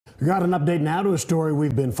We got an update now to a story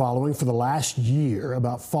we've been following for the last year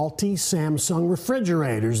about faulty Samsung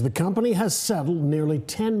refrigerators. The company has settled nearly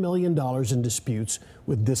 $10 million in disputes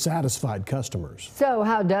with dissatisfied customers. So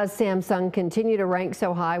how does Samsung continue to rank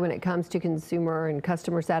so high when it comes to consumer and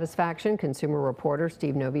customer satisfaction? Consumer reporter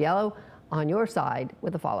Steve Noviello on your side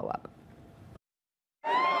with a follow-up.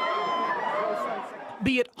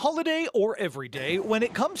 Be it holiday or everyday, when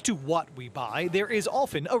it comes to what we buy, there is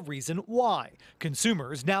often a reason why.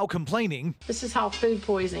 Consumers now complaining, "This is how food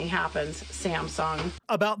poisoning happens, Samsung,"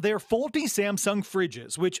 about their faulty Samsung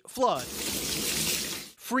fridges, which flood,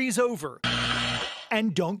 freeze over,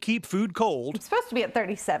 and don't keep food cold. It's supposed to be at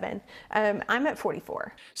 37. I'm at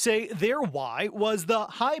 44. Say their why was the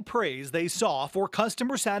high praise they saw for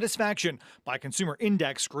customer satisfaction by consumer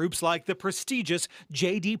index groups like the prestigious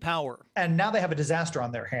J.D. Power. And now they have a disaster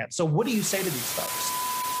on their hands. So what do you say to these folks?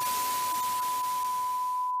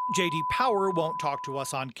 J.D. Power won't talk to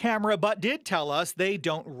us on camera, but did tell us they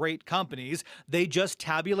don't rate companies. They just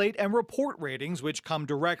tabulate and report ratings, which come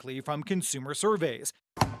directly from consumer surveys.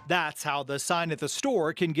 That's how the sign at the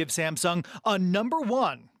store can give Samsung a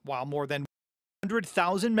 #1, while more than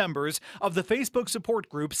 100,000 members of the Facebook support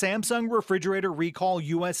group Samsung Refrigerator Recall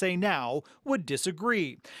USA Now would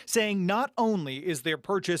disagree, saying not only is their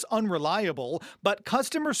purchase unreliable, but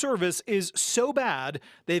customer service is so bad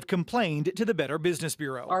they've complained to the Better Business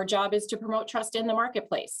Bureau. Our job is to promote trust in the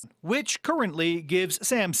marketplace, which currently gives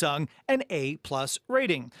Samsung an A+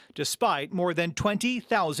 rating, despite more than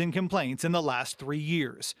 20,000 complaints in the last 3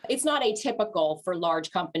 years. It's not atypical for large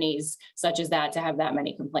companies such as that to have that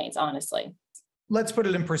many complaints, honestly. Let's put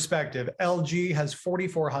it in perspective. LG has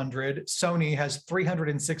 4,400, Sony has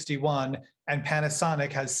 361, and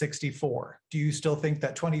Panasonic has 64. Do you still think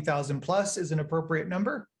that 20,000 plus is an appropriate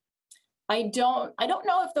number? I don't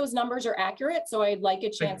know if those numbers are accurate, so I'd like a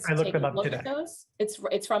chance to take a look at those.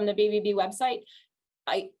 It's from the BBB website.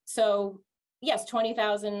 So yes,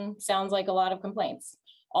 20,000 sounds like a lot of complaints.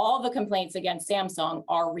 All the complaints against Samsung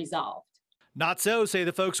are resolved. Not so, say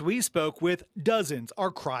the folks we spoke with. Dozens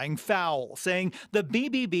are crying foul, saying the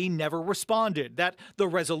BBB never responded, that the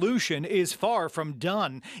resolution is far from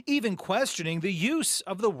done, even questioning the use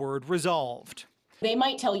of the word resolved. They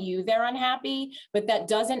might tell you they're unhappy, but that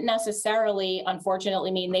doesn't necessarily,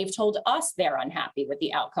 unfortunately, mean they've told us they're unhappy with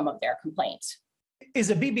the outcome of their complaint. Is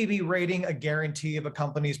a BBB rating a guarantee of a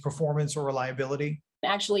company's performance or reliability?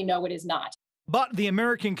 Actually, no, it is not. But the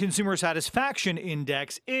American Consumer Satisfaction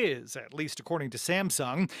Index is, at least according to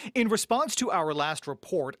Samsung. In response to our last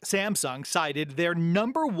report, Samsung cited their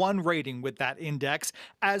 #1 rating with that index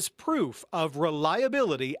as proof of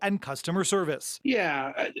reliability and customer service.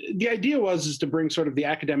 Yeah, the idea was to bring sort of the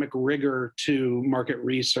academic rigor to market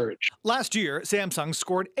research. Last year, Samsung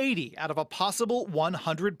scored 80 out of a possible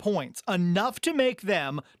 100 points, enough to make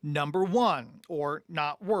them #1, or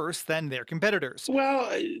not worse than their competitors. Well,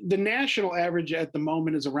 the national average at the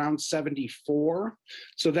moment is around 74,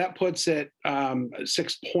 so that puts it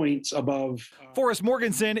 6 points above. Forrest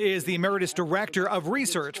Morganson is the Emeritus Director of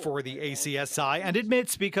Research for the ACSI and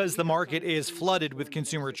admits because the market is flooded with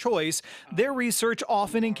consumer choice, their research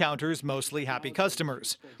often encounters mostly happy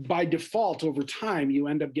customers. By default, over time, you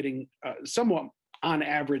end up getting somewhat, on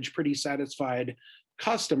average, pretty satisfied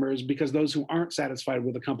customers, because those who aren't satisfied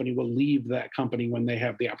with a company will leave that company when they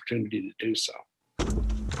have the opportunity to do so.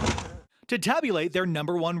 To tabulate their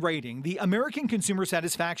 #1 rating, the American Consumer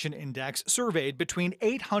Satisfaction Index surveyed between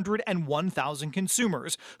 800 and 1,000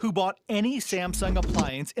 consumers who bought any Samsung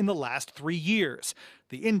appliance in the last 3 years.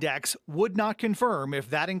 The index would not confirm if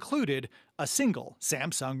that included a single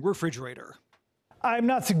Samsung refrigerator. I'm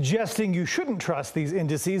not suggesting you shouldn't trust these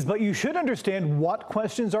indices, but you should understand what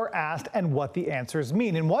questions are asked and what the answers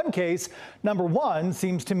mean. In one case, #1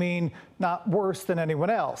 seems to mean not worse than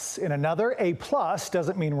anyone else. In another, A+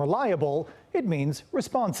 doesn't mean reliable, it means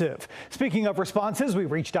responsive. Speaking of responses, we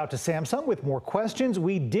reached out to Samsung with more questions.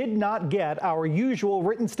 We did not get our usual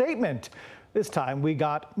written statement. This time we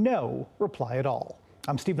got no reply at all.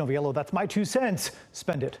 I'm Steve Noviello. That's my 2 cents.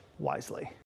 Spend it wisely.